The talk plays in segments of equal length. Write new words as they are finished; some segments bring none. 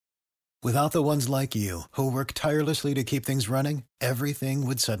Without the ones like you, who work tirelessly to keep things running, everything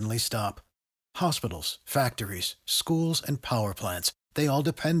would suddenly stop. Hospitals, factories, schools, and power plants, they all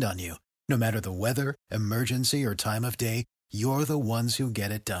depend on you. No matter the weather, emergency, or time of day, you're the ones who get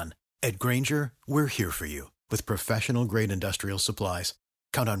it done. At Grainger, we're here for you with professional-grade industrial supplies.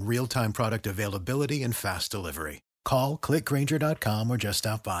 Count on real-time product availability and fast delivery. Call, clickgrainger.com, or just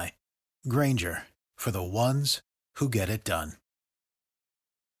stop by. Grainger, for the ones who get it done.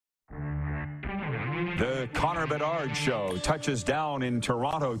 The Connor Bedard Show touches down in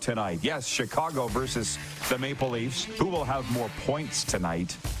Toronto tonight. Yes, Chicago versus the Maple Leafs. Who will have more points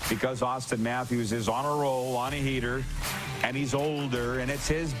tonight? Because Austin Matthews is on a roll, on a heater, and he's older, and it's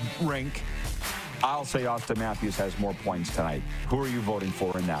his rink. I'll say Austin Matthews has more points tonight. Who are you voting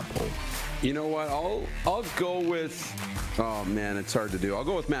for in that poll? You know what? I'll go with, oh man, it's hard to do. I'll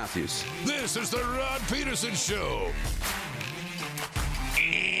go with Matthews. This is the Rod Peterson Show.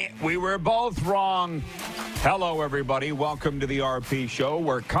 We were both wrong. Hello, everybody. Welcome to the RP Show.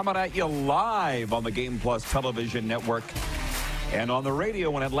 We're coming at you live on the Game Plus television network and on the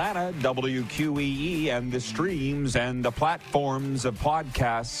radio in Atlanta, WQEE, and the streams and the platforms of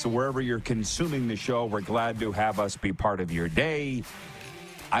podcasts. Wherever you're consuming the show, we're glad to have us be part of your day.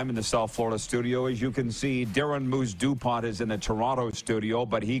 I'm in the South Florida studio. As you can see, Darren Moose DuPont is in the Toronto studio,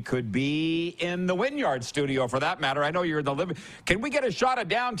 but he could be in the Wynyard studio for that matter. I know you're in the living. Can we get a shot of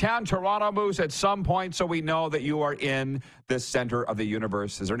downtown Toronto, Moose, at some point so we know that you are in the center of the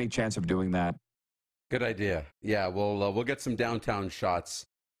universe? Is there any chance of doing that? Good idea. Yeah, we'll get some downtown shots.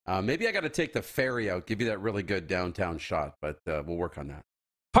 Maybe I got to take the ferry out, give you that really good downtown shot, but we'll work on that.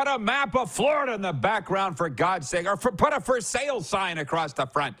 Put a map of Florida in the background, for God's sake, or put a for sale sign across the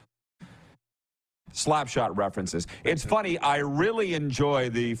front. Slapshot references. It's funny, I really enjoy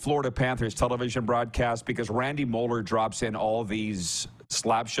the Florida Panthers television broadcast because Randy Moeller drops in all these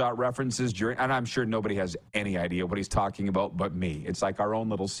slapshot references during, and I'm sure nobody has any idea what he's talking about but me. It's like our own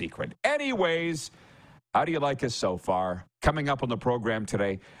little secret. Anyways, how do you like us so far? Coming up on the program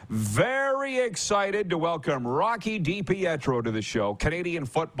today, very excited to welcome Rocky DiPietro to the show, Canadian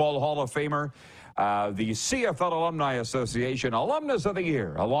Football Hall of Famer, the CFL Alumni Association Alumnus of the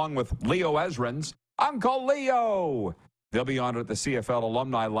Year, along with Leo Ezrins, Uncle Leo. They'll be on at the CFL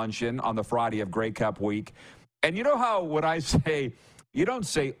Alumni Luncheon on the Friday of Grey Cup week. And you know how when I say, you don't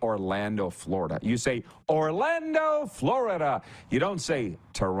say Orlando, Florida. You say Orlando, Florida. You don't say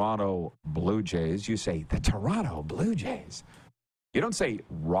Toronto Blue Jays. You say the Toronto Blue Jays. You don't say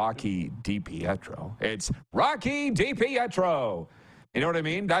Rocky DiPietro. It's Rocky DiPietro. You know what I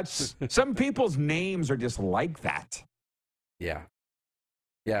mean? That's some people's names are just like that. Yeah.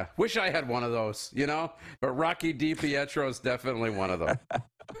 Yeah. Wish I had one of those, you know? But Rocky DiPietro is definitely one of them.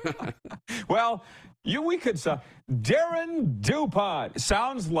 Well, we could say Darren DuPont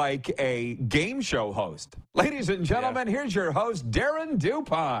sounds like a game show host. Ladies and gentlemen, Here's your host, Darren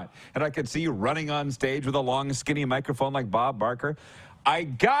DuPont. And I could see you running on stage with a long, skinny microphone like Bob Barker. I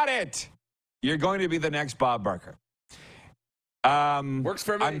got it. You're going to be the next Bob Barker. Works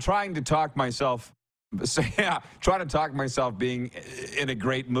for me. I'm trying to talk myself. Trying to talk myself being in a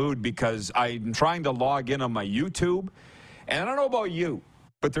great mood because I'm trying to log in on my YouTube. And I don't know about you,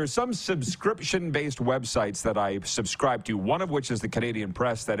 but there's some subscription-based websites that I subscribe to, one of which is the Canadian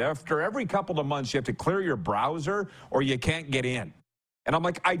Press, that after every couple of months you have to clear your browser or you can't get in. And I'm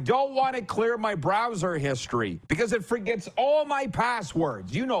like, I don't want to clear my browser history because it forgets all my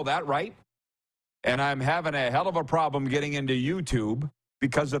passwords. You know that, right? And I'm having a hell of a problem getting into YouTube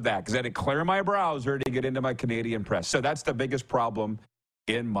because of that, because I had to clear my browser to get into my Canadian Press. So that's the biggest problem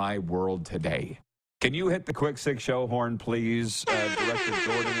in my world today. Can you hit the Quick Six show horn, please, Director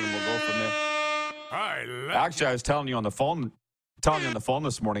Jordan, and we'll go from there. Actually, I was telling you on the phone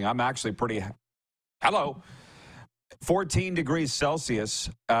this morning, I'm actually pretty. Hello. 14 degrees Celsius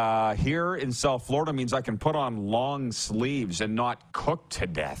here in South Florida means I can put on long sleeves and not cook to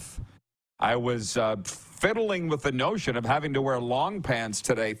death. I was fiddling with the notion of having to wear long pants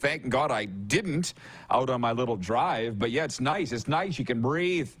today. Thank God I didn't out on my little drive. But yeah, it's nice. It's nice. You can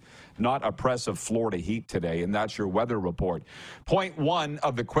breathe. Not oppressive Florida heat today, and that's your weather report. Point one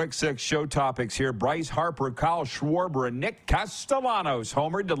of the Quick Six show topics here. Bryce Harper, Kyle Schwarber, and Nick Castellanos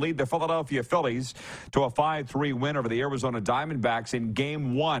homered to lead the Philadelphia Phillies to a 5-3 win over the Arizona Diamondbacks in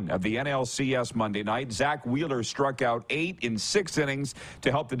Game 1 of the NLCS Monday night. Zach Wheeler struck out 8 in 6 innings to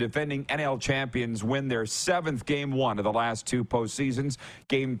help the defending NL champions win their 7th Game 1 of the last 2 postseasons.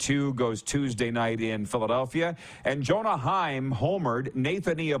 Game 2 goes Tuesday night in Philadelphia. And Jonah Heim homered.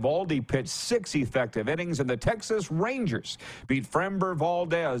 Nathan Eovaldi pitched 6 effective innings, and the Texas Rangers beat Framber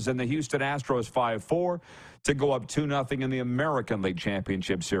Valdez and the Houston Astros 5-4 to go up 2-0 in the American League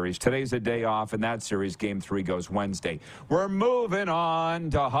Championship Series. Today's a day off, and that series, Game 3, goes Wednesday. We're moving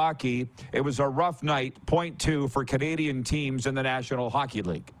on to hockey. It was a rough night, 0.2 for Canadian teams in the National Hockey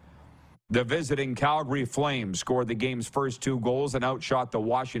League. The visiting Calgary Flames scored the game's first 2 goals and outshot the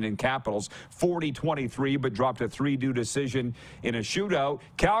Washington Capitals 40-23, but dropped a 3-2 decision in a shootout.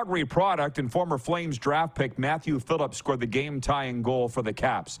 Calgary product and former Flames draft pick Matthew Phillips scored the game-tying goal for the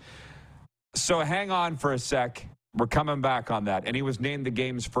Caps. So hang on for a sec. We're coming back on that. And he was named the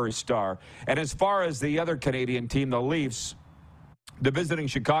game's first star. And as far as the other Canadian team, the Leafs, the visiting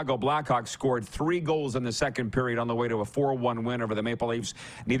Chicago Blackhawks scored 3 goals in the second period on the way to a 4-1 win over the Maple Leafs.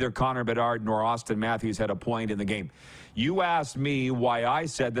 Neither Connor Bedard nor Austin Matthews had a point in the game. You asked me why I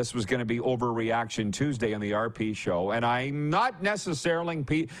said this was going to be Overreaction Tuesday on the RP show, and I'm not necessarily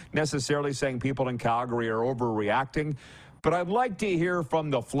saying people in Calgary are overreacting, but I'd like to hear from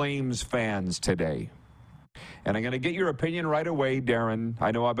the Flames fans today. And I'm going to get your opinion right away, Darren.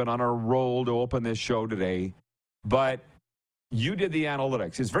 I know I've been on a roll to open this show today, but you did the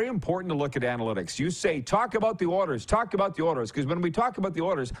analytics. It's very important to look at analytics. You say, talk about the orders, because when we talk about the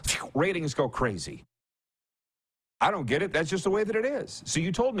orders, ratings go crazy. I don't get it. That's just the way that it is. So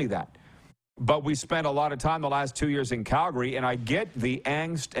you told me that. But we spent a lot of time the last 2 years in Calgary, and I get the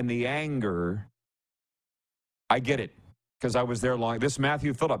angst and the anger. I get it, because I was there long. This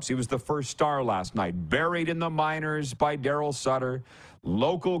Matthew Phillips, he was the first star last night, buried in the minors by Daryl Sutter.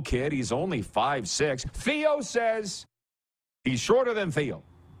 Local kid, he's only 5'6". Theo says he's shorter than Theo.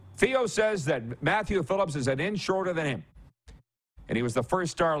 Theo says that Matthew Phillips is an inch shorter than him. And he was the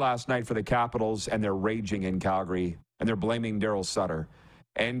first star last night for the Capitals, and they're raging in Calgary, and they're blaming Daryl Sutter.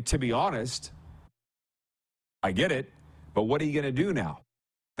 And to be honest, I get it, but what are you going to do now?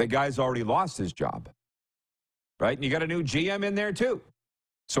 The guy's already lost his job, right? And you got a new GM in there, too.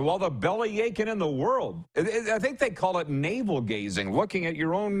 So all the belly aching in the world, I think they call it navel gazing, looking at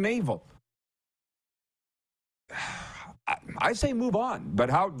your own navel. I say move on, but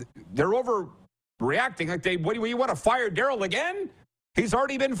how they're overreacting. Like what do you want to fire Daryl again? He's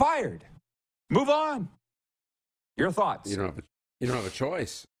already been fired. Move on. Your thoughts? You don't have a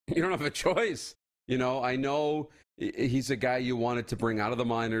choice. You don't have a choice. You know, I know he's a guy you wanted to bring out of the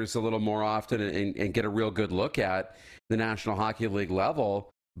minors a little more often and get a real good look at the National Hockey League level.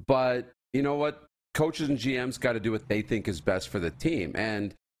 But you know what? Coaches and GMs got to do what they think is best for the team.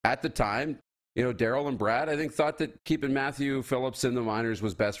 And at the time, you know, Daryl and Brad, I think, thought that keeping Matthew Phillips in the minors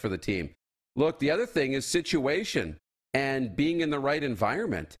was best for the team. Look, the other thing is situation and being in the right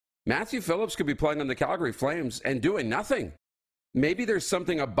environment. Matthew Phillips could be playing on the Calgary Flames and doing nothing. Maybe there's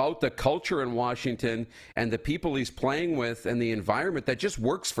something about the culture in Washington and the people he's playing with and the environment that just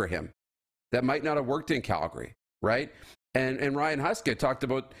works for him that might not have worked in Calgary, right? And Ryan Huska talked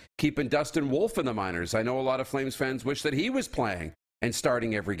about keeping Dustin Wolf in the minors. I know a lot of Flames fans wish that he was playing and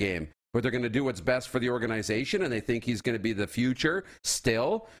starting every game. But they're going to do what's best for the organization, and they think he's going to be the future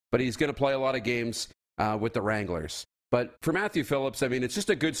still, but he's going to play a lot of games with the Wranglers. But for Matthew Phillips, I mean, it's just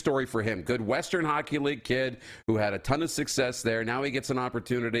a good story for him. Good Western Hockey League kid who had a ton of success there. Now he gets an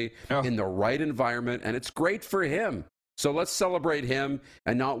opportunity in the right environment, and it's great for him. So let's celebrate him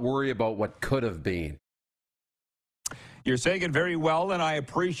and not worry about what could have been. You're saying it very well, and I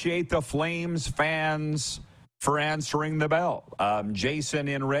appreciate the Flames fans for answering the bell. Jason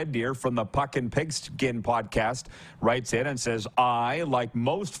in Red Deer from the Puck and Pigskin podcast writes in and says, I, like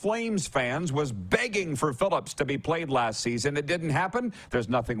most Flames fans, was begging for Phillips to be played last season. It didn't happen. There's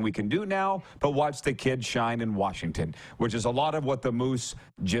nothing we can do now but watch the kid shine in Washington, which is a lot of what the Moose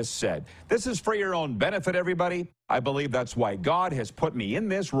just said. This is for your own benefit, everybody. I believe that's why God has put me in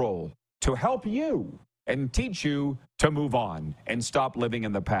this role, to help you and teach you to move on and stop living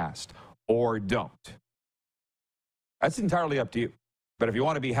in the past, or don't. That's entirely up to you. But if you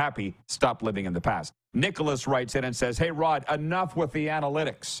want to be happy, stop living in the past. Nicholas writes in and says, hey, Rod, enough with the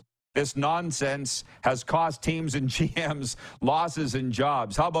analytics. This nonsense has cost teams and GMs losses in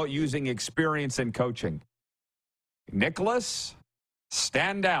jobs. How about using experience in coaching? Nicholas,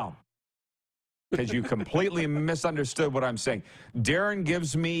 stand down, because you completely misunderstood what I'm saying. Darren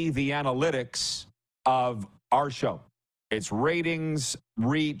gives me the analytics of our show. It's ratings,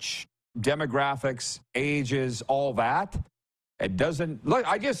 reach, demographics, ages, all that. It doesn't look.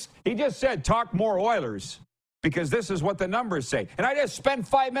 He just said talk more Oilers, because this is what the numbers say. And I just spent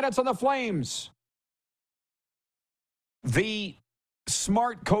 5 minutes on the Flames. The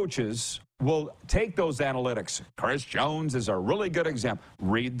smart coaches will take those analytics. Chris Jones is a really good example.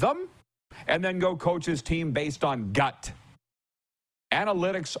 Read them and then go coach his team based on gut.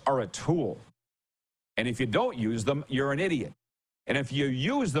 Analytics are a tool. And if you don't use them, you're an idiot. And if you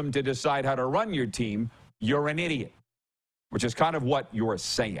use them to decide how to run your team, you're an idiot, which is kind of what you're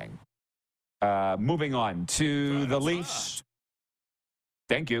saying. Moving on to the Leafs.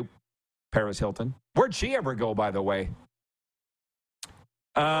 Thank you, Paris Hilton. Where'd she ever go, by the way?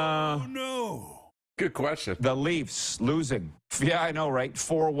 Oh, no. Good question. The Leafs losing. Yeah, I know, right?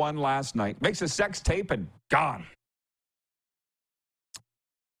 4-1 last night. Makes a sex tape and gone.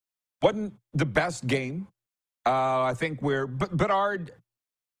 Wasn't the best game. I think Bedard,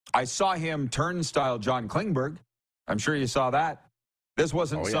 I saw him turnstile John Klingberg. I'm sure you saw that. This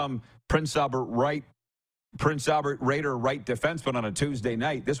wasn't some Prince Albert Raider right defenseman on a Tuesday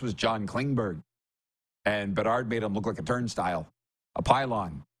night. This was John Klingberg. And Bedard made him look like a turnstile, a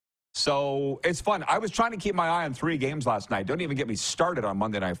pylon. So it's fun. I was trying to keep my eye on 3 games last night. Don't even get me started on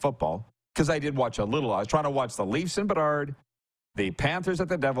Monday Night Football, because I did watch a little. I was trying to watch the Leafs and Bedard, the Panthers at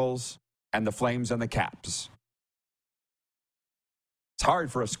the Devils, and the Flames and the Caps. It's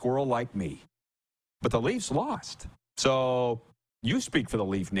hard for a squirrel like me. But the Leafs lost. So you speak for the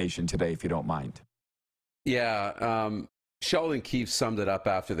Leaf Nation today, if you don't mind. Yeah, Sheldon Keefe summed it up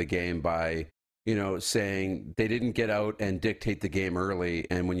after the game by, saying they didn't get out and dictate the game early.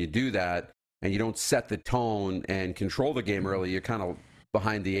 And when you do that and you don't set the tone and control the game early, you're kind of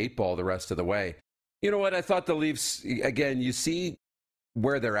behind the 8 ball the rest of the way. You know what? I thought the Leafs, again, you see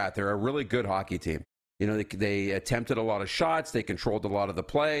where they're at. They're a really good hockey team. They attempted a lot of shots. They controlled a lot of the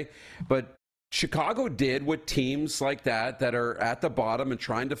play. But Chicago did what teams like that are at the bottom and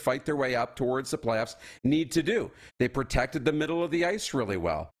trying to fight their way up towards the playoffs need to do. They protected the middle of the ice really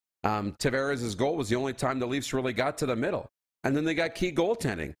well. Tavares' goal was the only time the Leafs really got to the middle. And then they got key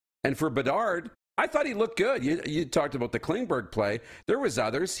goaltending. And for Bedard, I thought he looked good. You talked about the Klingberg play. There was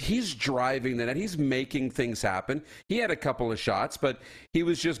others. He's driving the net. He's making things happen. He had a couple of shots, but he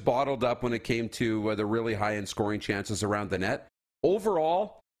was just bottled up when it came to the really high-end scoring chances around the net.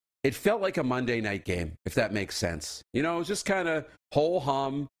 Overall, it felt like a Monday night game, if that makes sense. It was just kind of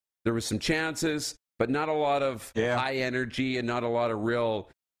ho-hum. There was some chances, but not a lot of high energy and not a lot of real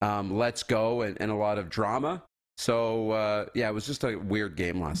let's go and a lot of drama. So, it was just a weird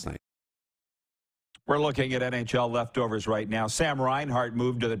game last night. We're looking at NHL leftovers right now. Sam Reinhart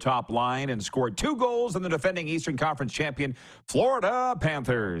moved to the top line and scored 2 goals, and the defending Eastern Conference champion Florida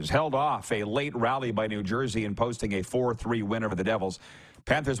Panthers held off a late rally by New Jersey in posting a 4-3 win over the Devils.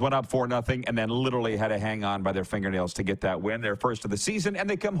 Panthers went up 4-0 and then literally had to hang on by their fingernails to get that win, their first of the season, and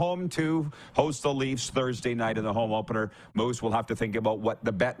they come home to host the Leafs Thursday night in the home opener. Moose will have to think about what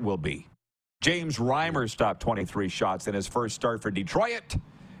the bet will be. James Reimer stopped 23 shots in his first start for Detroit,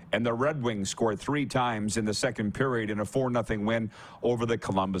 and the Red Wings scored 3 times in the second period in a 4-0 win over the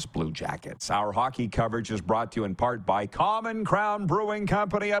Columbus Blue Jackets. Our hockey coverage is brought to you in part by Common Crown Brewing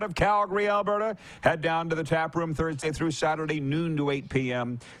Company out of Calgary, Alberta. Head down to the tap room Thursday through Saturday, noon to 8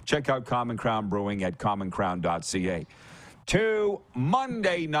 p.m. Check out Common Crown Brewing at commoncrown.ca. To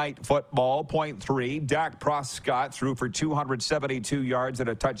Monday Night Football, point 3. Dak Prescott threw for 272 yards and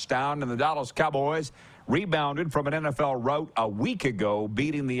a touchdown, and the Dallas Cowboys rebounded from an NFL rout a week ago,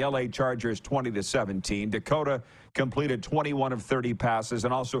 beating the LA Chargers 20-17. Dakota completed 21 of 30 passes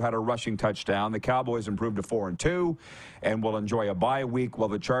and also had a rushing touchdown. The Cowboys improved to 4-2 and will enjoy a bye week while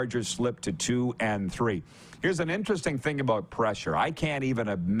the Chargers slip to 2-3. Here's an interesting thing about pressure. I can't even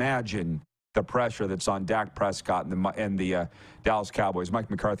imagine the pressure that's on Dak Prescott and the Dallas Cowboys, Mike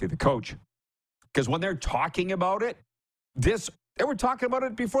McCarthy, the coach. Because when they're talking about it, they were talking about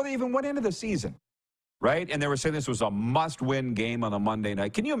it before they even went into the season. Right? And they were saying this was a must-win game on a Monday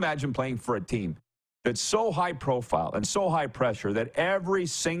night. Can you imagine playing for a team that's so high profile and so high pressure that every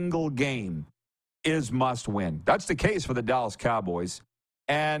single game is must-win? That's the case for the Dallas Cowboys.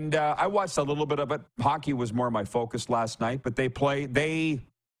 And I watched a little bit of it. Hockey was more my focus last night, but they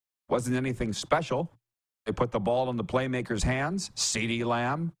wasn't anything special. They put the ball in the playmakers' hands. CeeDee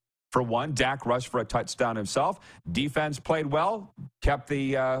Lamb, for one. Dak rushed for a touchdown himself. Defense played well, kept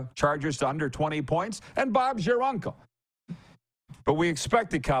the Chargers to under 20 points, and Bob's your uncle. But we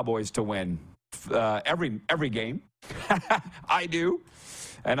expect the Cowboys to win every game. I do,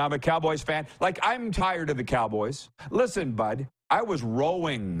 and I'm a Cowboys fan. I'm tired of the Cowboys. Listen, bud, I was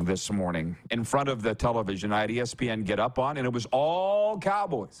rowing this morning in front of the television. I had ESPN Get Up on, and it was all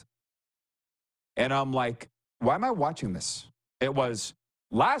Cowboys. And I'm like, why am I watching this?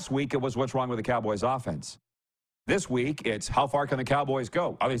 Last week, it was what's wrong with the Cowboys offense. This week, it's how far can the Cowboys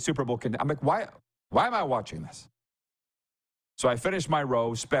go? Are they Super Bowl contenders? I'm like, why am I watching this? So I finished my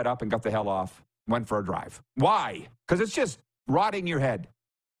row, sped up, and got the hell off, went for a drive. Why? Because it's just rotting your head.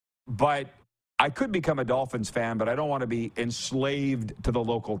 But I could become a Dolphins fan, but I don't want to be enslaved to the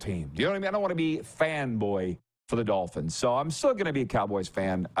local team. Do you know what I mean? I don't want to be fanboy for the Dolphins. So I'm still going to be a Cowboys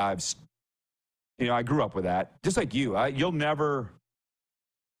fan. I grew up with that. Just like you. You'll never,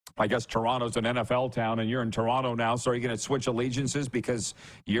 I guess Toronto's an NFL town, and you're in Toronto now, so are you going to switch allegiances because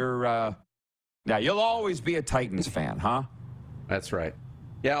you're, you'll always be a Titans fan, huh? That's right.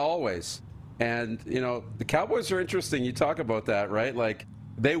 Yeah, always. And, the Cowboys are interesting. You talk about that, right? Like,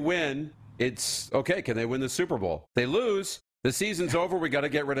 they win. It's, okay, can they win the Super Bowl? They lose. The season's over. We got to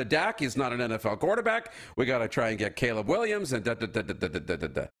get rid of Dak. He's not an NFL quarterback. We got to try and get Caleb Williams and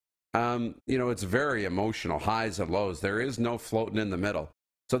da-da-da-da-da-da-da-da. It's very emotional, highs and lows. There is no floating in the middle.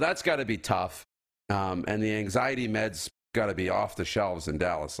 So that's got to be tough. And the anxiety meds got to be off the shelves in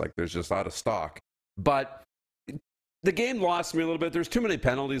Dallas. Like, there's just out of stock. But the game lost me a little bit. There's too many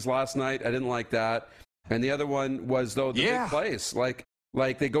penalties last night. I didn't like that. And the other one was, though, the big plays. Like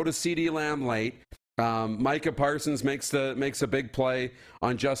they go to CeeDee Lamb late. Micah Parsons makes a big play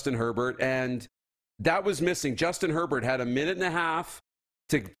on Justin Herbert, and that was missing. Justin Herbert had a minute and a half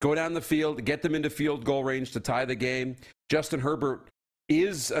to go down the field, to get them into field goal range to tie the game. Justin Herbert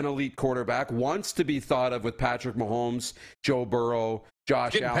is an elite quarterback, wants to be thought of with Patrick Mahomes, Joe Burrow,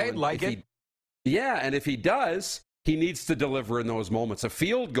 Josh Allen. Getting paid like it. Yeah, and if he does, he needs to deliver in those moments. A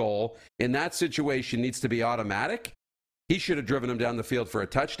field goal in that situation needs to be automatic. He should have driven him down the field for a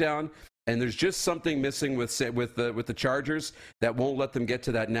touchdown. And there's just something missing with the Chargers that won't let them get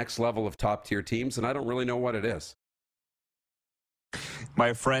to that next level of top-tier teams, and I don't really know what it is.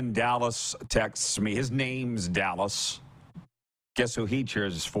 My friend Dallas texts me. His name's Dallas. Guess who he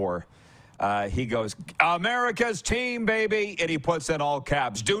cheers for? He goes, America's team, baby, and he puts in all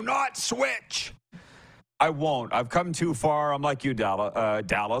caps. Do not switch. I won't. I've come too far. I'm like you,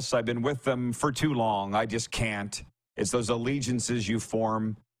 Dallas. I've been with them for too long. I just can't. It's those allegiances you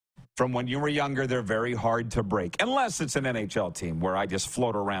form. From when you were younger, they're very hard to break. Unless it's an NHL team where I just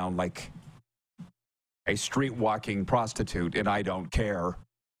float around like a street-walking prostitute and I don't care.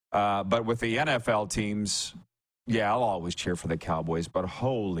 But with the NFL teams, yeah, I'll always cheer for the Cowboys. But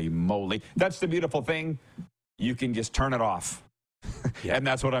holy moly. That's the beautiful thing. You can just turn it off. Yeah. And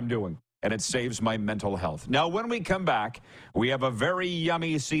that's what I'm doing. And it saves my mental health. Now, when we come back, we have a very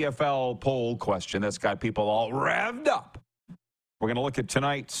yummy CFL poll question that's got people all revved up. We're going to look at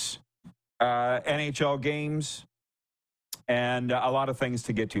tonight's NHL games and a lot of things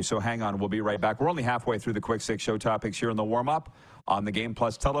to get to. So hang on. We'll be right back. We're only halfway through the Quick Six show topics here in the warm-up on the Game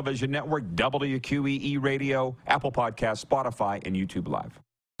Plus Television Network, WQEE Radio, Apple Podcasts, Spotify, and YouTube Live.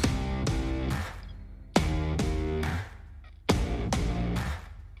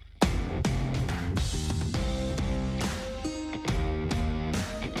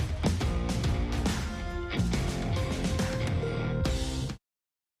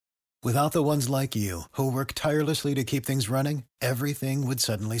 Without the ones like you, who work tirelessly to keep things running, everything would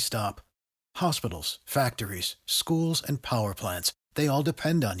suddenly stop. Hospitals, factories, schools, and power plants, they all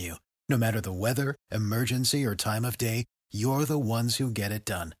depend on you. No matter the weather, emergency, or time of day, you're the ones who get it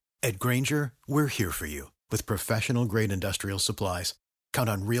done. At Grainger, we're here for you with professional-grade industrial supplies. Count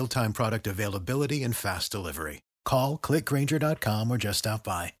on real-time product availability and fast delivery. Call, clickgrainger.com, or just stop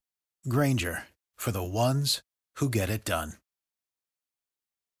by. Grainger, for the ones who get it done.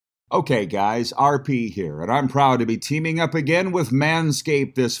 Okay, guys, RP here, and I'm proud to be teaming up again with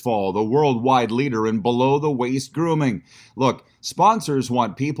Manscaped this fall, the worldwide leader in below-the-waist grooming. Look, sponsors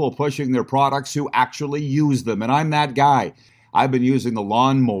want people pushing their products who actually use them, and I'm that guy. I've been using the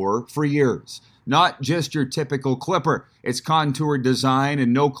lawnmower for years. Not just your typical clipper. Its contoured design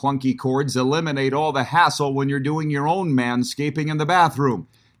and no clunky cords eliminate all the hassle when you're doing your own manscaping in the bathroom.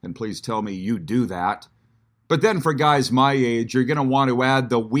 And please tell me you do that. But then for guys my age, you're going to want to add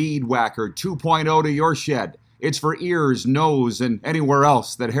the Weed Whacker 2.0 to your shed. It's for ears, nose, and anywhere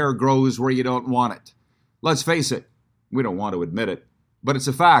else that hair grows where you don't want it. Let's face it, we don't want to admit it, but it's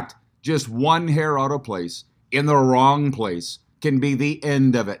a fact. Just one hair out of place, in the wrong place, can be the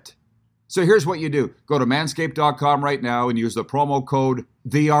end of it. So here's what you do. Go to manscaped.com right now and use the promo code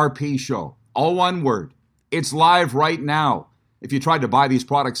TheRPShow. All one word. It's live right now. If you tried to buy these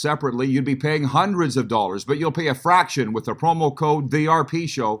products separately, you'd be paying hundreds of dollars, but you'll pay a fraction with the promo code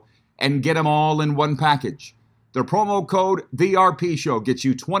TheRPShow and get them all in one package. The promo code TheRPShow gets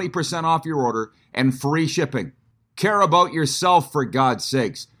you 20% off your order and free shipping. Care about yourself, for God's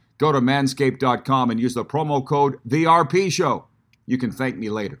sakes. Go to manscaped.com and use the promo code TheRPShow. You can thank me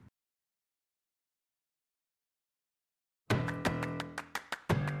later.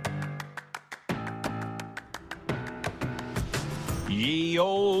 Ye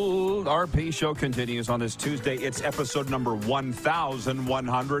old RP show continues on this Tuesday. It's episode number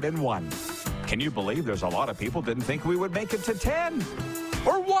 1101. Can you believe there's a lot of people didn't think we would make it to 10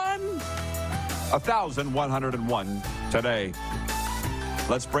 or 1? 1101 today.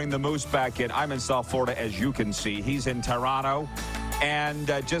 Let's bring the Moose back in. I'm in South Florida, as you can see. He's in Toronto. And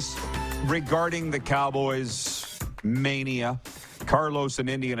just regarding the Cowboys mania, Carlos in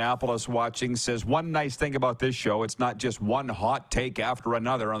Indianapolis watching says, one nice thing about this show, it's not just one hot take after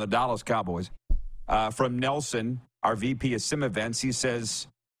another on the Dallas Cowboys. From Nelson, our VP of Sim Events, he says,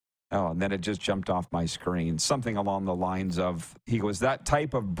 and then it just jumped off my screen. Something along the lines of, he goes, that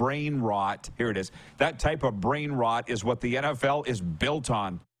type of brain rot, here it is, that type of brain rot is what the NFL is built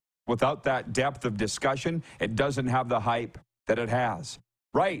on. Without that depth of discussion, it doesn't have the hype that it has.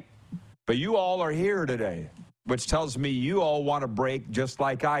 Right. But you all are here today, which tells me you all want to break just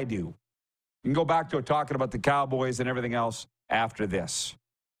like I do. You can go back to talking about the Cowboys and everything else after this.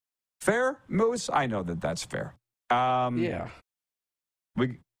 Fair, Moose? I know that that's fair. Yeah.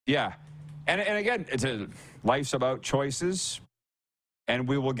 Yeah. And again, life's about choices, and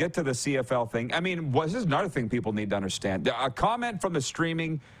we will get to the CFL thing. I mean, this is another thing people need to understand. A comment from the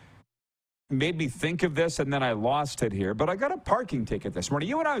streaming made me think of this, and then I lost it here. But I got a parking ticket this morning.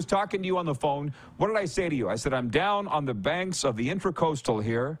 You and I was talking to you on the phone. What did I say to you? I said, I'm down on the banks of the Intracoastal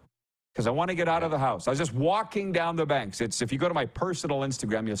here because I want to get out of the house. I was just walking down the banks. If you go to my personal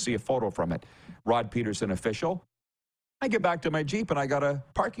Instagram, you'll see a photo from it. Rod Peterson Official. I get back to my Jeep, and I got a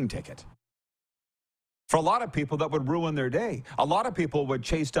parking ticket. For a lot of people, that would ruin their day. A lot of people would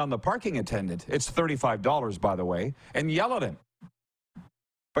chase down the parking attendant. It's $35, by the way, and yell at him.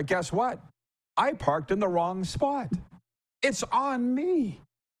 But guess what? I parked in the wrong spot. It's on me.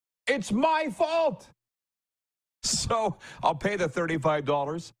 It's my fault. So I'll pay the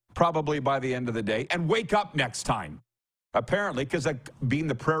 $35 probably by the end of the day and wake up next time. Apparently, because being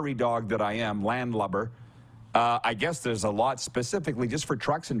the prairie dog that I am, landlubber, I guess there's a lot specifically just for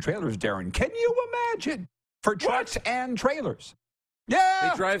trucks and trailers, Darren. Can you imagine? For trucks and trailers. Yeah.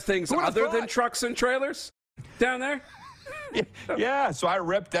 They drive things other than trucks and trailers down there? Yeah, so I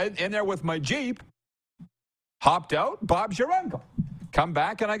ripped in there with my Jeep, hopped out, Bob's your uncle. Come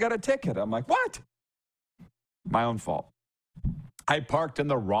back, and I got a ticket. I'm like, what? My own fault. I parked in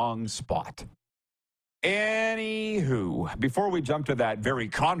the wrong spot. Anywho, before we jump to that very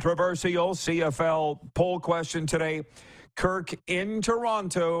controversial CFL poll question today, Kirk in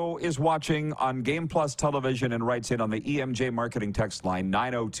Toronto is watching on Game Plus television and writes in on the EMJ Marketing text line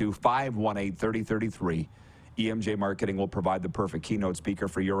 902-518-3033. EMJ Marketing will provide the perfect keynote speaker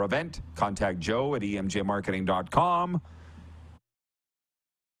for your event. Contact Joe at emjmarketing.com.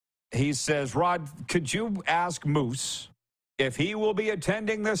 He says, Rod, could you ask Moose if he will be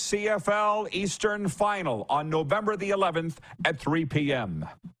attending the CFL Eastern Final on November the 11th at 3 p.m.?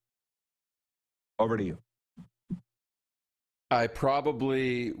 Over to you. I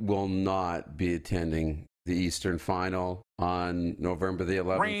probably will not be attending the Eastern Final on November the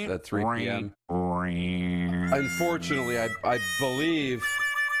 11th at 3 p.m. Unfortunately, I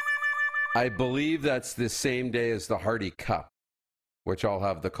believe that's the same day as the Hardy Cup, which I'll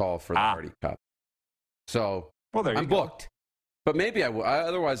have the call for the Hardy Cup. So I'm booked. But maybe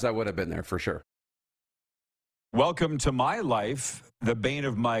otherwise I would have been there for sure. Welcome to my life, the bane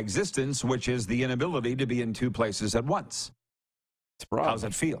of my existence, which is the inability to be in two places at once. How's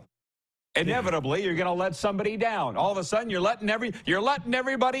it feel? Inevitably, you're going to let somebody down. All of a sudden, you're letting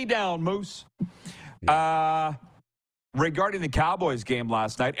everybody down, Moose. Regarding the Cowboys game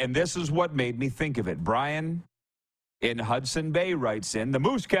last night, and this is what made me think of it. Brian in Hudson Bay writes in, the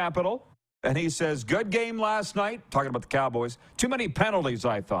Moose capital, and he says, good game last night, talking about the Cowboys. Too many penalties,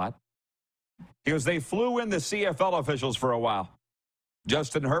 I thought. He goes, they flew in the CFL officials for a while.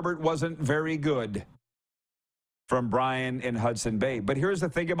 Justin Herbert wasn't very good. From Brian in Hudson Bay. But here's the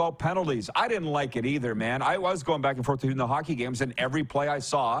thing about penalties. I didn't like it either, man. I was going back and forth between the hockey games, and every play I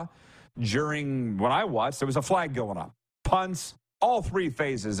saw when I watched, there was a flag going up. Punts, all three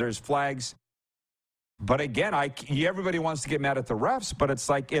phases, there's flags. But again, everybody wants to get mad at the refs, but it's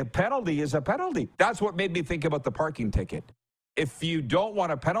like a penalty is a penalty. That's what made me think about the parking ticket. If you don't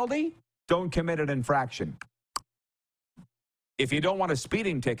want a penalty, don't commit an infraction. If you don't want a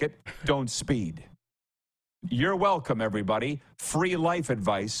speeding ticket, don't speed. You're welcome, everybody. Free life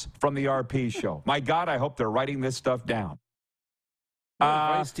advice from the RP show. My God, I hope they're writing this stuff down. What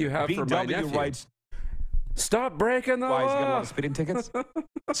advice do you have for my nephew? Writes, stop breaking the law. Why, he's got a lot of speeding tickets?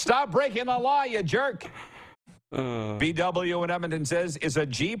 Stop breaking the law, you jerk. BW in Edmonton says, is a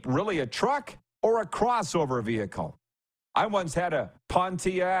Jeep really a truck or a crossover vehicle? I once had a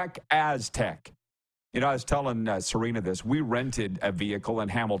Pontiac Aztec. You know, I was telling Serena this. We rented a vehicle in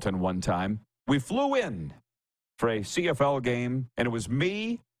Hamilton one time. We flew in for a CFL game, and it was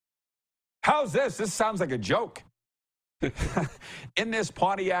me. How's this? This sounds like a joke. In this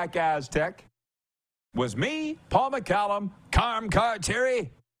Pontiac Aztec, was me, Paul McCallum, Carm Cartieri,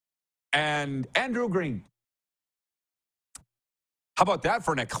 and Andrew Green. How about that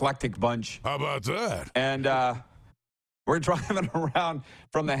for an eclectic bunch? How about that? And we're driving around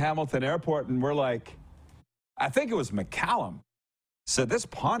from the Hamilton airport, and we're like, I think it was McCallum, said this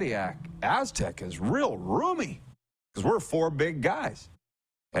Pontiac Aztec is real roomy because we're 4 big guys.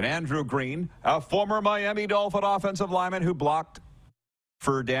 And Andrew Green, a former Miami Dolphin offensive lineman who blocked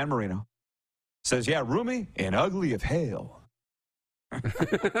for Dan Marino, says, yeah, roomy and ugly of hell.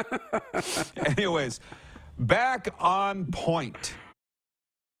 Anyways, back on point.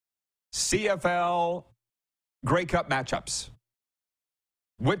 CFL Grey Cup matchups.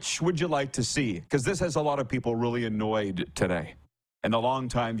 Which would you like to see? Because this has a lot of people really annoyed today. And the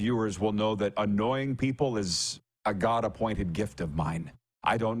longtime viewers will know that annoying people is a God-appointed gift of mine.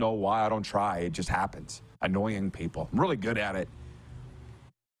 I don't know why. I don't try. It just happens. Annoying people. I'm really good at it.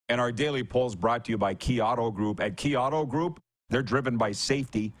 And our daily polls brought to you by Key Auto Group. At Key Auto Group, they're driven by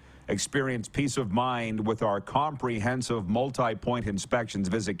safety. Experience peace of mind with our comprehensive multi-point inspections.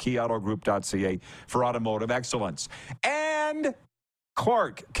 Visit keyautogroup.ca for automotive excellence. And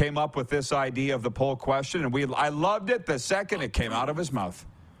Clark came up with this idea of the poll question, and I loved it the second it came out of his mouth.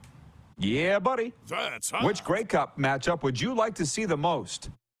 Yeah, buddy. That's hot. Which Grey Cup matchup would you like to see the most?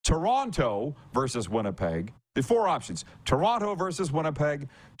 Toronto versus Winnipeg. The 4 options: Toronto versus Winnipeg,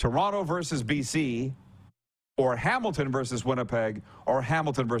 Toronto versus BC, or Hamilton versus Winnipeg, or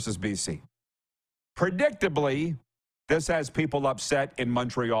Hamilton versus BC. Predictably, this has people upset in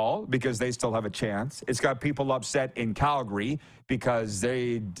Montreal because they still have a chance. It's got people upset in Calgary because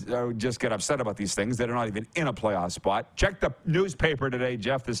they just get upset about these things. They're not even in a playoff spot. Check the newspaper today,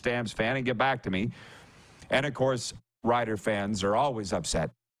 Jeff the Stamps fan, and get back to me. And, of course, Rider fans are always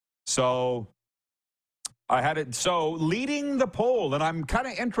upset. So I had it. So leading the poll, and I'm kind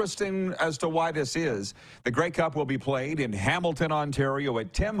of interested as to why this is, the Grey Cup will be played in Hamilton, Ontario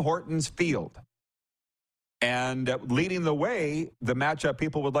at Tim Hortons Field. And leading the way, the matchup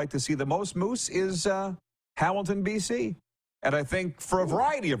people would like to see the most, Moose, is Hamilton, BC. And I think for a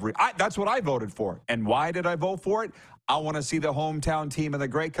variety of reasons, that's what I voted for. And why did I vote for it? I want to see the hometown team in the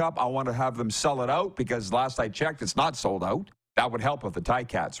Grey Cup. I want to have them sell it out because last I checked, it's not sold out. That would help if the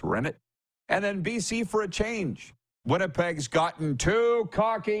Ticats were in it. And then BC for a change. Winnipeg's gotten too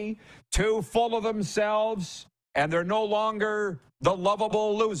cocky, too full of themselves, and they're no longer the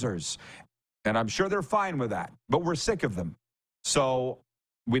lovable losers. And I'm sure they're fine with that, but we're sick of them. So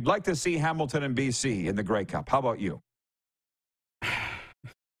we'd like to see Hamilton and BC in the Grey Cup. How about you?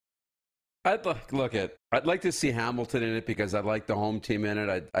 I'd like to see Hamilton in it because I like the home team in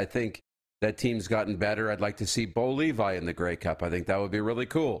it. I think that team's gotten better. I'd like to see Bo Levi in the Grey Cup. I think that would be really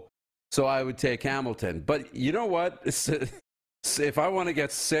cool. So I would take Hamilton. But you know what? If I want to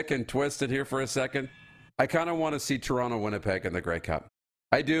get sick and twisted here for a second, I kind of want to see Toronto-Winnipeg in the Grey Cup.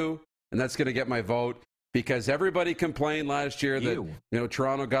 I do. And that's going to get my vote because everybody complained last year that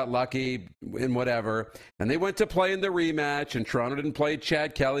Toronto got lucky and whatever. And they went to play in the rematch and Toronto didn't play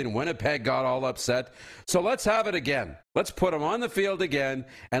Chad Kelly and Winnipeg got all upset. So let's have it again. Let's put them on the field again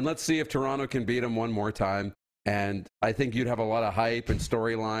and let's see if Toronto can beat them one more time. And I think you'd have a lot of hype and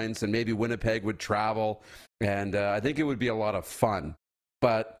storylines and maybe Winnipeg would travel. And I think it would be a lot of fun.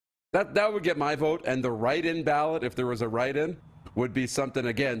 But that would get my vote. And the write-in ballot, if there was a write-in, would be something,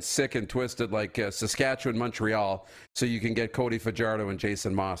 again, sick and twisted like Saskatchewan, Montreal, so you can get Cody Fajardo and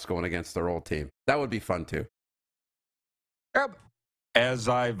Jason Moss going against their old team. That would be fun, too. Yep. As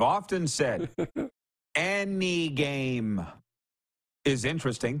I've often said, any game is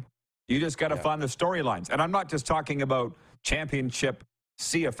interesting. You just got to find the storylines. And I'm not just talking about championship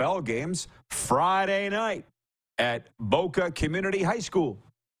CFL games. Friday night at Boca Community High School.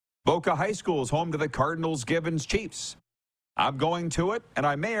 Boca High School is home to the Cardinals, Gibbons, Chiefs. I'm going to it, and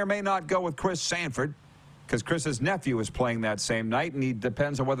I may or may not go with Chris Sanford because Chris's nephew is playing that same night, and he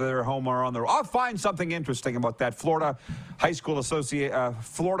depends on whether they're home or on the road. I'll find something interesting about that Florida High School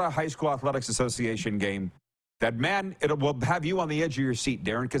Athletics Association game. That, man, it will have you on the edge of your seat,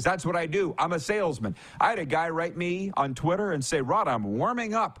 Darren, because that's what I do. I'm a salesman. I had a guy write me on Twitter and say, Rod, I'm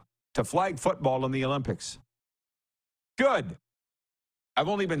warming up to flag football in the Olympics. Good. I've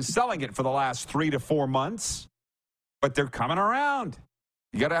only been selling it for the last 3 to 4 months. But they're coming around.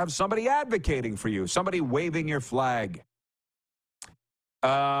 You got to have somebody advocating for you, somebody waving your flag.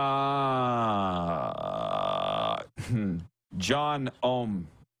 John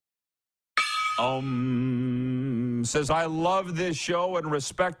says, I love this show and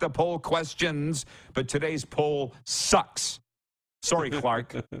respect the poll questions, but today's poll sucks. Sorry,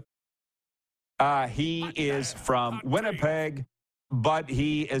 Clark. He is from Winnipeg, but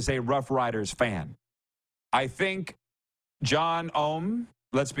he is a Rough Riders fan. I think, John Ohm,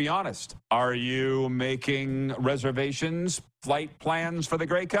 let's be honest. Are you making reservations, flight plans for the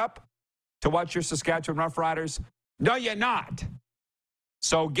Grey Cup to watch your Saskatchewan Roughriders? No, you're not.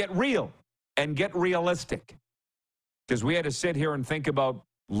 So get real and get realistic. Because we had to sit here and think about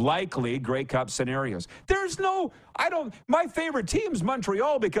likely Grey Cup scenarios. My favorite team's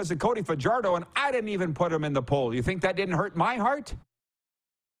Montreal because of Cody Fajardo, and I didn't even put him in the poll. You think that didn't hurt my heart?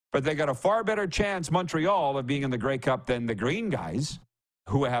 But they got a far better chance, Montreal, of being in the Grey Cup than the Green guys,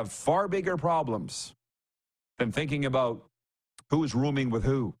 who have far bigger problems than thinking about who's rooming with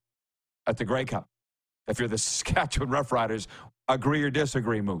who at the Grey Cup. If you're the Saskatchewan Roughriders, agree or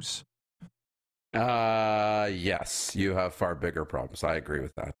disagree, Moose? Yes, you have far bigger problems. I agree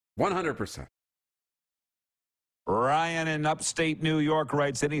with that. 100%. Ryan in upstate New York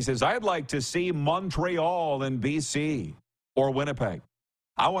writes in, he says, I'd like to see Montreal in BC or Winnipeg.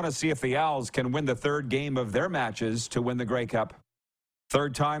 I want to see if the Owls can win the third game of their matches to win the Grey Cup.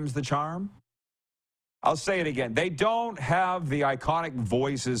 Third time's the charm? I'll say it again. They don't have the iconic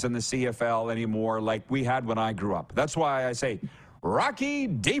voices in the CFL anymore like we had when I grew up. That's why I say Rocky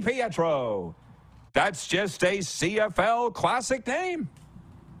DiPietro. That's just a CFL classic name.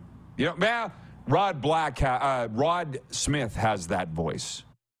 You know, Rod Smith has that voice.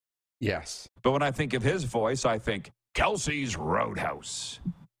 Yes. But when I think of his voice, I think Kelsey's Roadhouse.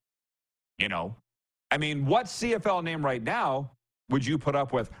 You know, I mean, what CFL name right now would you put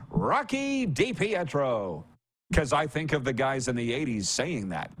up with? Rocky DiPietro. Because I think of the guys in the 80s saying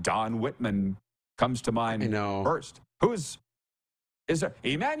that. Don Whitman comes to mind first. Is there?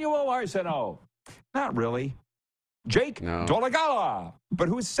 Emmanuel Arsenault. Not really. Jake Dolegala. But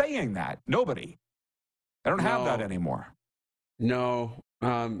who's saying that? Nobody. I don't have that anymore. No.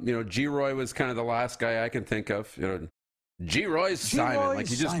 G-Roy was kind of the last guy I can think of. G-Roy Simon.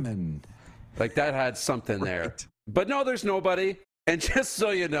 Simon. Like that had something there. But no, there's nobody. And just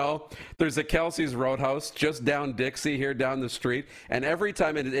so you know, there's a Kelsey's Roadhouse just down Dixie here down the street. And every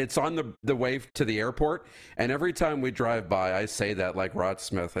time it's on the way to the airport. And every time we drive by, I say that like Rod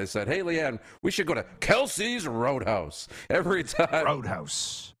Smith. I said, hey, Leanne, we should go to Kelsey's Roadhouse. Every time.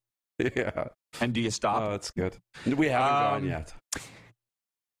 Roadhouse. Yeah. And do you stop? Oh, that's good. We haven't gone yet.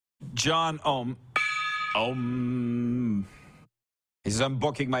 John Ohm. He says, I'm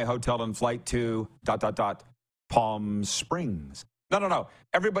booking my hotel and flight to ... Palm Springs. No.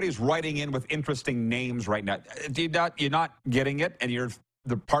 Everybody's writing in with interesting names right now. You're not getting it, and you're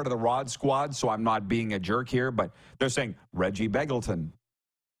the part of the Rod Squad, so I'm not being a jerk here, but they're saying Reggie Begelton.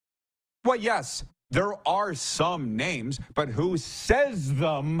 Well, yes, there are some names, but who says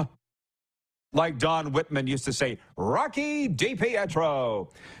them? Like Don Whitman used to say, Rocky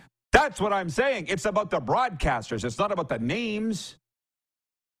DiPietro. That's what I'm saying. It's about the broadcasters. It's not about the names.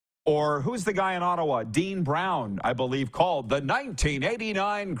 Or who's the guy in Ottawa? Dean Brown, I believe, called the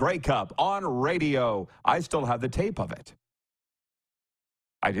 1989 Grey Cup on radio. I still have the tape of it.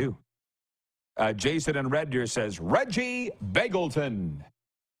 I do. Jason in Red Deer says, Reggie Begelton.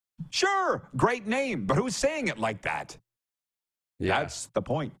 Sure, great name, but who's saying it like that? Yeah. That's the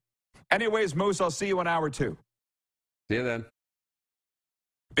point. Anyways, Moose, I'll see you in hour 2. See you then.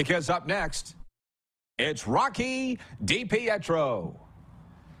 Because up next, it's Rocky DiPietro.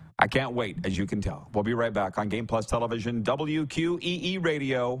 I can't wait, as you can tell. We'll be right back on Game Plus Television, WQEE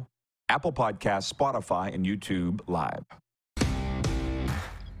Radio, Apple Podcasts, Spotify, and YouTube Live.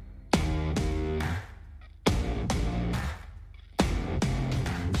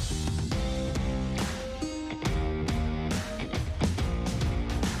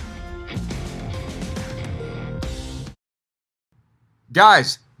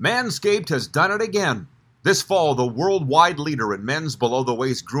 Guys, Manscaped has done it again. This fall, the worldwide leader in men's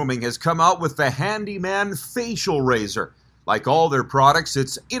below-the-waist grooming has come out with the Handyman Facial Razor. Like all their products,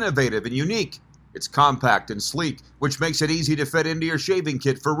 it's innovative and unique. It's compact and sleek, which makes it easy to fit into your shaving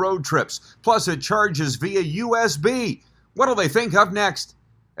kit for road trips. Plus, it charges via USB. What'll they think of next?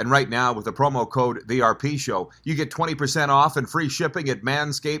 And right now, with the promo code VRPShow, you get 20% off and free shipping at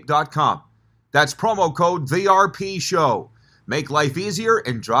manscaped.com. That's promo code VRPShow. Make life easier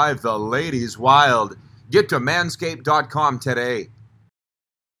and drive the ladies wild. Get to manscaped.com today.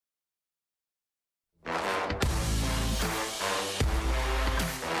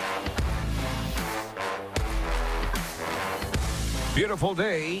 Beautiful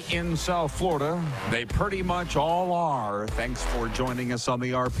day in South Florida. They pretty much all are. Thanks for joining us on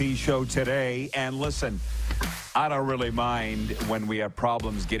the RP Show today. And listen, I don't really mind when we have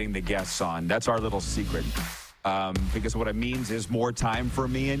problems getting the guests on. That's our little secret. Because what it means is more time for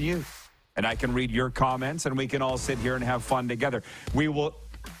me and you. And I can read your comments, and we can all sit here and have fun together. We will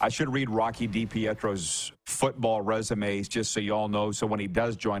I should read Rocky DiPietro's football resumes just so you all know. So when he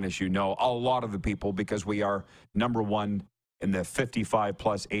does join us, you know, a lot of the people, because we are number one in the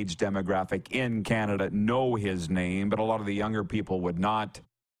 55-plus age demographic in Canada, know his name, but a lot of the younger people would not.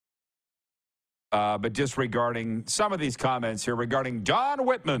 But just regarding some of these comments here regarding John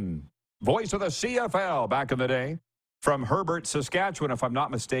Whitman, voice of the CFL back in the day, from Herbert, Saskatchewan, if I'm not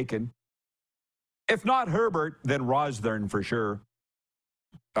mistaken. If not Herbert, then Rosthern for sure.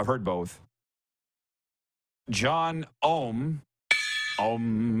 I've heard both. John Ohm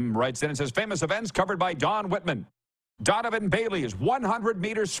writes in and says, famous events covered by Don Whitman. Donovan Bailey's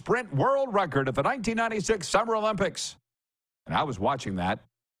 100-meter sprint world record at the 1996 Summer Olympics. And I was watching that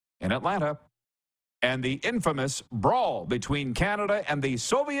in Atlanta. And the infamous brawl between Canada and the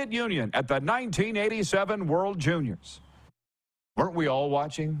Soviet Union at the 1987 World Juniors. Weren't we all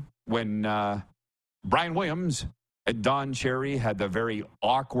watching when Brian Williams and Don Cherry had the very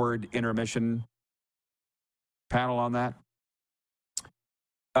awkward intermission panel on that?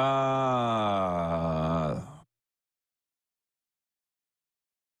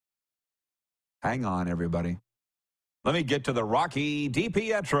 Hang on, everybody. Let me get to the Rocky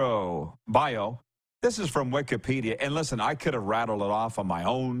DiPietro bio. This is from Wikipedia. And listen, I could have rattled it off on my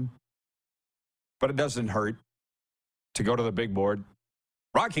own, but it doesn't hurt to go to the big board.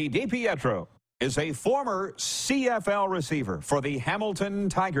 Rocky DiPietro is a former CFL receiver for the Hamilton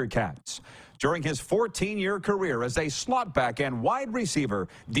Tiger Cats. During his 14-year career as a slot back and wide receiver,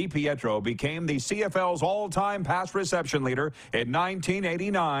 DiPietro became the CFL's all-time pass reception leader in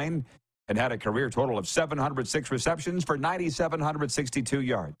 1989 and had a career total of 706 receptions for 9,762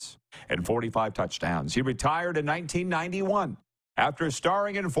 yards and 45 touchdowns. He retired in 1991 after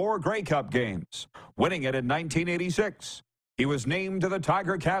starring in 4 Grey Cup games, winning it in 1986. He was named to the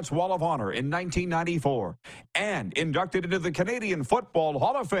Tiger Cats Wall of Honor in 1994 and inducted into the Canadian Football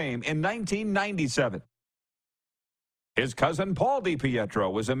Hall of Fame in 1997. His cousin Paul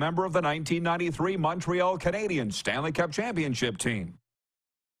DiPietro was a member of the 1993 Montreal Canadiens Stanley Cup Championship team.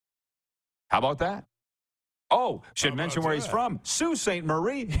 How about that? Oh, should mention where he's from. Sault Ste.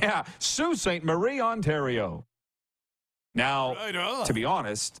 Marie. Yeah, Sault Ste. Marie, Ontario. Now, to be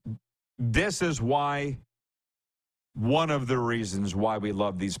honest, this is why, one of the reasons why we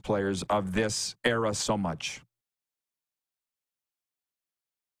love these players of this era so much.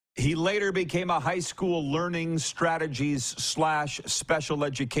 He later became a high school learning strategies / special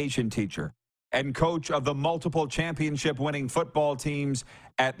education teacher and coach of the multiple championship-winning football teams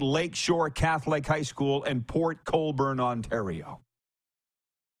at Lakeshore Catholic High School in Port Colborne, Ontario.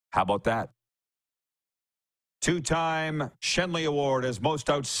 How about that? 2-time Shenley Award as Most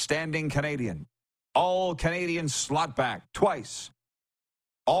Outstanding Canadian. All-Canadian slot back twice.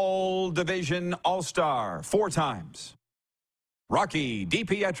 All-Division All-Star 4 times. Rocky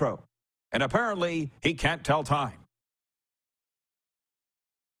DiPietro. And apparently, he can't tell time.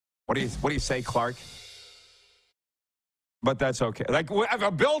 What do you say, Clark? But that's okay. Like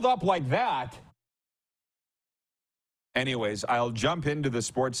a build-up like that. Anyways, I'll jump into the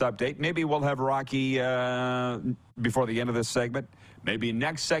sports update. Maybe we'll have Rocky before the end of this segment. Maybe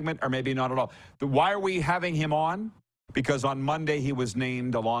next segment, or maybe not at all. Why are we having him on? Because on Monday he was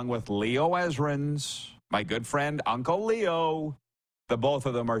named, along with Leo Ezrins, my good friend Uncle Leo. The both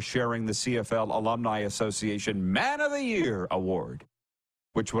of them are sharing the CFL Alumni Association Man of the Year Award,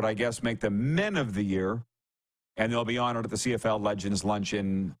 which would, I guess, make them Men of the Year. And they'll be honored at the CFL Legends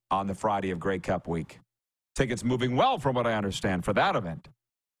Luncheon on the Friday of Grey Cup week. Tickets moving well, from what I understand, for that event.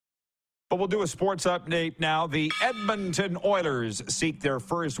 But we'll do a sports update now. The Edmonton Oilers seek their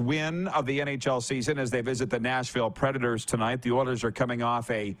first win of the NHL season as they visit the Nashville Predators tonight. The Oilers are coming off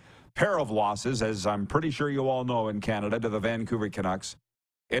a pair of losses, as I'm pretty sure you all know, in Canada, to the Vancouver Canucks.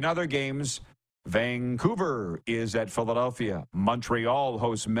 In other games, Vancouver is at Philadelphia. Montreal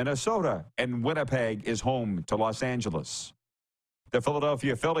hosts Minnesota, and Winnipeg is home to Los Angeles. The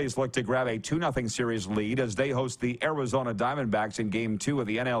Philadelphia Phillies look to grab a 2-0 series lead as they host the Arizona Diamondbacks in Game 2 of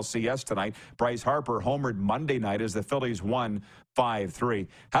the NLCS tonight. Bryce Harper homered Monday night as the Phillies won 5-3.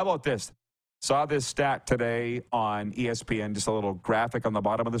 How about this? Saw this stat today on ESPN, just a little graphic on the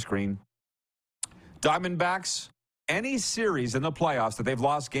bottom of the screen. Diamondbacks, any series in the playoffs that they've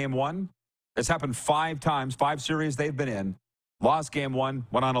lost Game 1, it's happened 5 times, 5 series they've been in. Lost Game 1,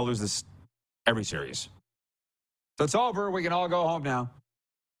 went on to lose this every series. So it's over. We can all go home now.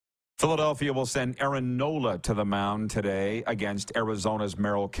 Philadelphia will send Aaron Nola to the mound today against Arizona's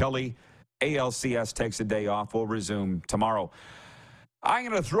Merrill Kelly. ALCS takes a day off. We'll resume tomorrow. I'm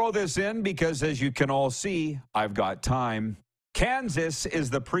going to throw this in because, as you can all see, I've got time. Kansas is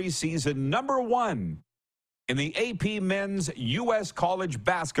the preseason #1 in the AP Men's U.S. College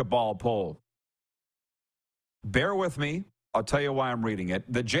Basketball Poll. Bear with me. I'll tell you why I'm reading it.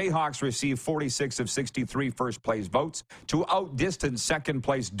 The Jayhawks received 46 of 63 first-place votes to outdistance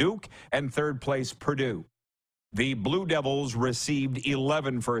second-place Duke and third-place Purdue. The Blue Devils received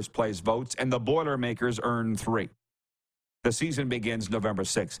 11 first-place votes, and the Boilermakers earned 3. The season begins November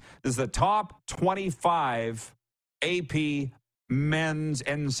 6th. This is the top 25 AP men's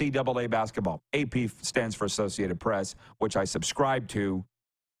NCAA basketball. AP stands for Associated Press, which I subscribe to.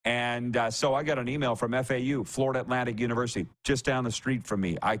 And so I got an email from FAU, Florida Atlantic University, just down the street from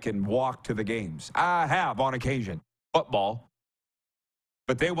me. I can walk to the games. I have on occasion. Football.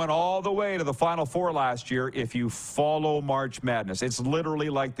 But they went all the way to the Final Four last year if you follow March Madness. It's literally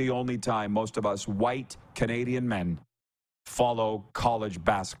like the only time most of us white Canadian men follow college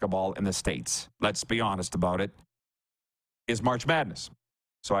basketball in the States. Let's be honest about it. Is March Madness.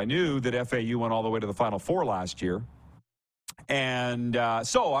 So I knew that FAU went all the way to the Final Four last year. And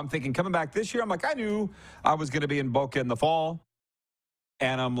so I'm thinking, coming back this year, I'm like, I knew I was going to be in Boca in the fall.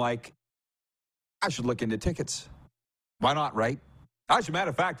 And I'm like, I should look into tickets. Why not, right? As a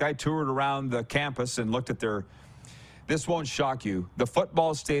matter of fact, I toured around the campus and looked at this won't shock you. The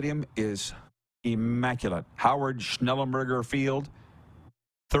football stadium is immaculate. Howard Schnellenberger Field,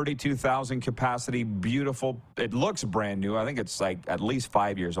 32,000 capacity, beautiful. It looks brand new. I think it's like at least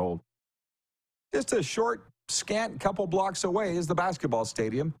 5 years old. Just a short, scant couple blocks away is the basketball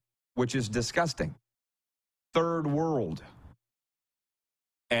stadium, which is disgusting. Third world.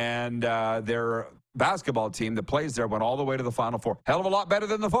 And their basketball team that plays there went all the way to the Final Four. Hell of a lot better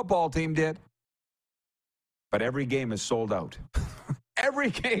than the football team did. But every game is sold out. Every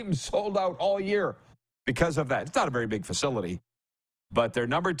game sold out all year because of that. It's not a very big facility, but they're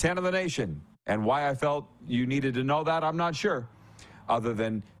number 10 in the nation. And why I felt you needed to know that, I'm not sure, other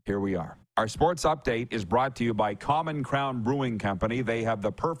than here we are. Our sports update is brought to you by Common Crown Brewing Company. They have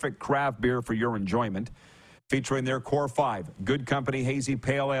the perfect craft beer for your enjoyment, featuring their core 5, Good Company Hazy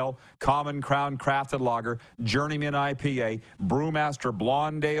Pale Ale, Common Crown Crafted Lager, Journeyman IPA, Brewmaster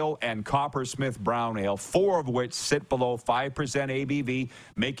Blonde Ale, and Coppersmith Brown Ale, 4 of which sit below 5% ABV,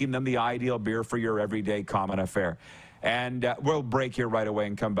 making them the ideal beer for your everyday common affair. And we'll break here right away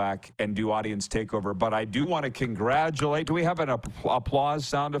and come back and do audience takeover. But I do want to congratulate. Do we have an applause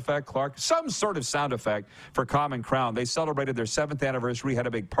sound effect, Clark? Some sort of sound effect for Common Crown. They celebrated their 7th anniversary, had a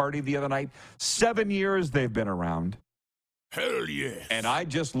big party the other night. 7 years they've been around. Hell yeah. And I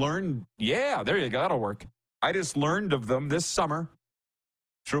just learned, yeah, there you go, that'll work. I just learned of them this summer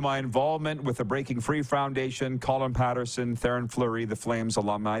through my involvement with the Breaking Free Foundation, Colin Patterson, Theron Fleury, the Flames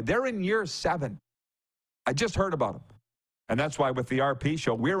alumni. They're in year 7. I just heard about them. And that's why with the RP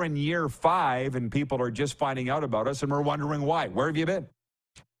show, we're in year 5 and people are just finding out about us and we're wondering why. Where have you been?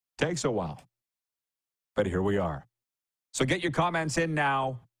 Takes a while. But here we are. So get your comments in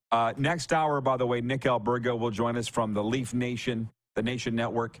now. Next hour, by the way, Nick Alberga will join us from the Leaf Nation, the Nation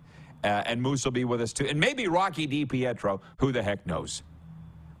Network. And Moose will be with us too. And maybe Rocky DiPietro. Who the heck knows?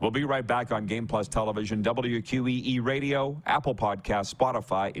 We'll be right back on Game Plus Television, WQEE Radio, Apple Podcasts,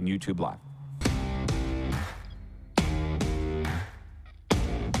 Spotify, and YouTube Live.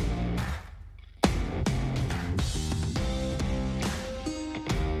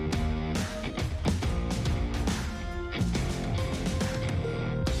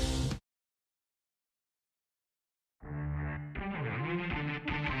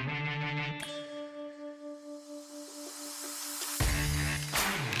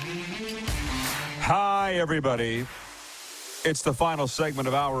 Hi, everybody. It's the final segment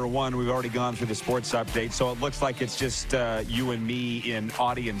of Hour 1. We've already gone through the sports update, so it looks like it's just you and me in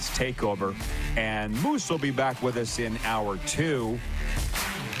audience takeover. And Moose will be back with us in Hour 2.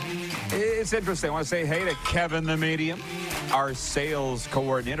 It's interesting. I want to say hey to Kevin the Medium. Our sales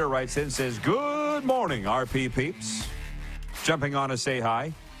coordinator writes in and says, good morning, RP peeps. Jumping on to say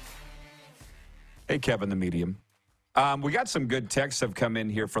hi. Hey, Kevin the Medium. We got some good texts have come in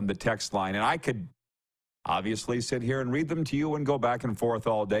here from the text line, and I could obviously sit here and read them to you and go back and forth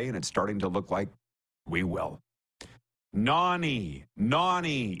all day, and it's starting to look like we will. Nani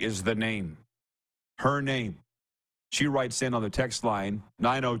is the name. Her name. She writes in on the text line,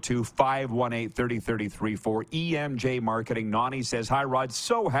 902-518-3033 for EMJ Marketing. Nani says, hi, Rod.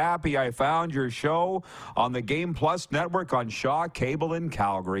 So happy I found your show on the Game Plus network on Shaw Cable in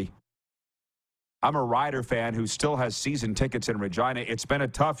Calgary. I'm a Rider fan who still has season tickets in Regina. It's been a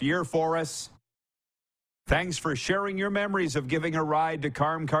tough year for us. Thanks for sharing your memories of giving a ride to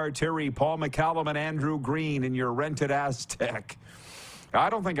Carm Carteri, Paul McCallum, and Andrew Green in your rented Aztec. I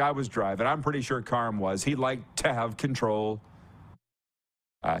don't think I was driving. I'm pretty sure Carm was. He liked to have control.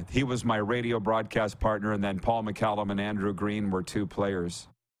 He was my radio broadcast partner, and then Paul McCallum and Andrew Green were 2 players.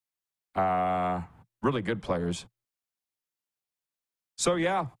 Really good players. So,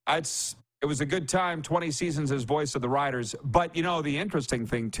 yeah, it was a good time, 20 seasons as voice of the Riders. But, the interesting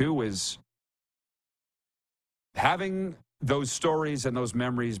thing, too, is having those stories and those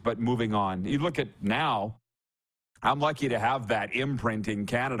memories, but moving on. You look at now, I'm lucky to have that imprint in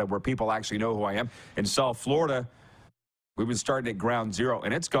Canada where people actually know who I am. In South Florida, we've been starting at ground zero,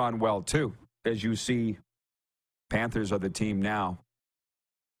 and it's gone well, too. As you see, Panthers are the team now.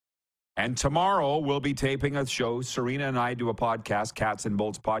 And tomorrow, we'll be taping a show. Serena and I do a podcast, Cats and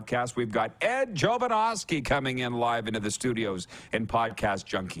Bolts podcast. We've got Ed Jovanovski coming in live into the studios in Podcast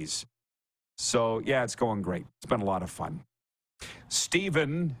Junkies. So, yeah, it's going great. It's been a lot of fun.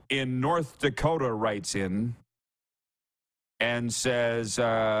 Stephen in North Dakota writes in and says,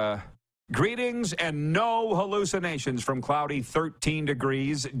 greetings and no hallucinations from cloudy 13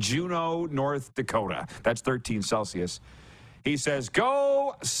 degrees, Juneau, North Dakota. That's 13 Celsius. He says,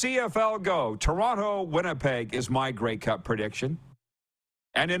 go CFL go. Toronto, Winnipeg is my Grey Cup prediction.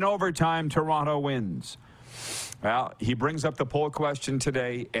 And in overtime, Toronto wins. Well, he brings up the poll question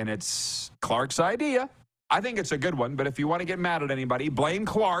today, and it's Clark's idea. I think it's a good one, but if you want to get mad at anybody, blame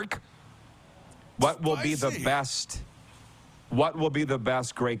Clark. What will be the best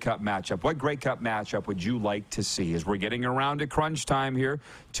Grey Cup matchup? What Grey Cup matchup would you like to see? As we're getting around to crunch time here,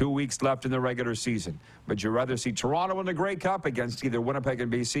 2 weeks left in the regular season. Would you rather see Toronto in the Grey Cup against either Winnipeg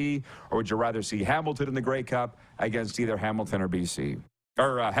and BC, or would you rather see Hamilton in the Grey Cup against either Hamilton or BC?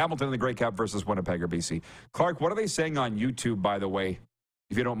 Or Hamilton in the Grey Cup versus Winnipeg or BC. Clark, what are they saying on YouTube, by the way,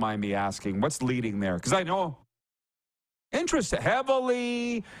 if you don't mind me asking? What's leading there? Because I know interest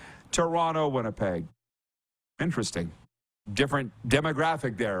heavily Toronto, Winnipeg. Interesting. Different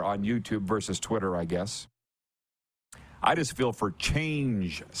demographic there on YouTube versus Twitter, I guess. I just feel for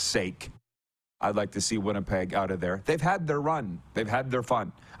change's sake, I'd like to see Winnipeg out of there. They've had their run. They've had their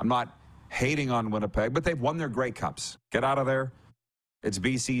fun. I'm not hating on Winnipeg, but they've won their Grey Cups. Get out of there. It's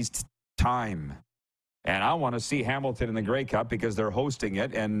BC's time. And I want to see Hamilton in the Grey Cup because they're hosting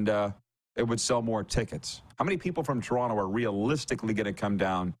it, and it would sell more tickets. How many people from Toronto are realistically going to come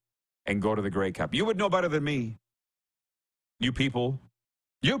down and go to the Grey Cup? You would know better than me. You people.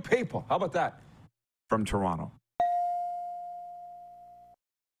 How about that? From Toronto.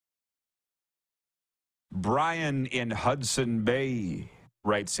 Brian in Hudson Bay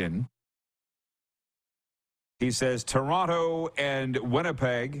writes in. He says, Toronto and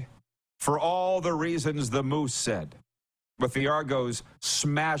Winnipeg, for all the reasons the Moose said, with the Argos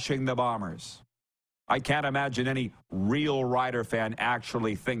smashing the Bombers. I can't imagine any real Rider fan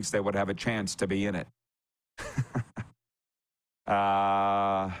actually thinks they would have a chance to be in it.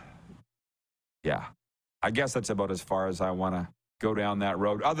 Yeah, I guess that's about as far as I want to go down that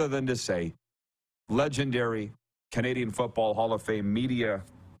road, other than to say legendary Canadian Football Hall of Fame media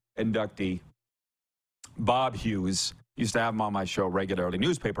inductee Bob Hughes, used to have him on my show regularly,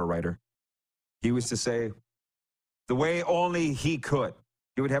 newspaper writer. He used to say, the way only he could,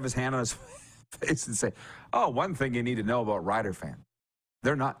 he would have his hand on his face and say, oh, one thing you need to know about Rider fans,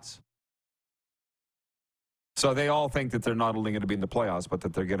 they're nuts. So they all think that they're not only going to be in the playoffs, but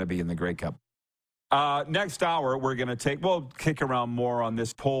that they're going to be in the Grey Cup. Next hour, we'll kick around more on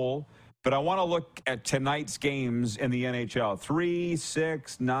this poll, but I want to look at tonight's games in the NHL. 3,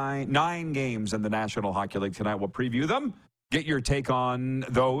 6, 9 games in the National Hockey League tonight. We'll preview them. Get your take on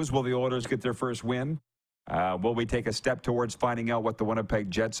those. Will the Oilers get their first win? Will we take a step towards finding out what the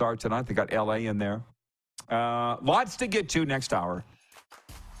Winnipeg Jets are tonight? They got LA in there. Lots to get to next hour.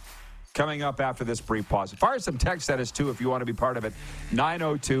 Coming up after this brief pause. Fire some text at us, too, if you want to be part of it.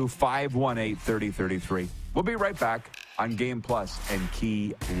 902-518-3033. We'll be right back on Game Plus and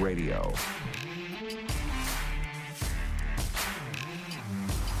Key Radio.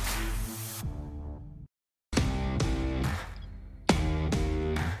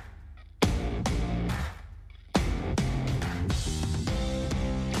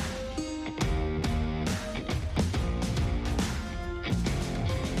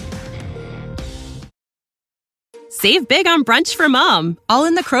 Save big on brunch for mom, all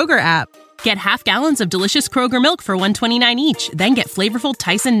in the Kroger app. Get half gallons of delicious Kroger milk for $1.29 each. Then get flavorful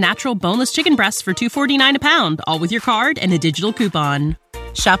Tyson natural boneless chicken breasts for $2.49 a pound, all with your card and a digital coupon.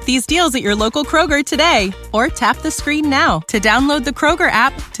 Shop these deals at your local Kroger today, or tap the screen now to download the Kroger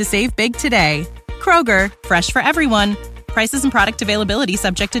app to save big today. Kroger, fresh for everyone. Prices and product availability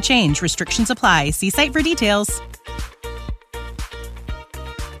subject to change. Restrictions apply. See site for details.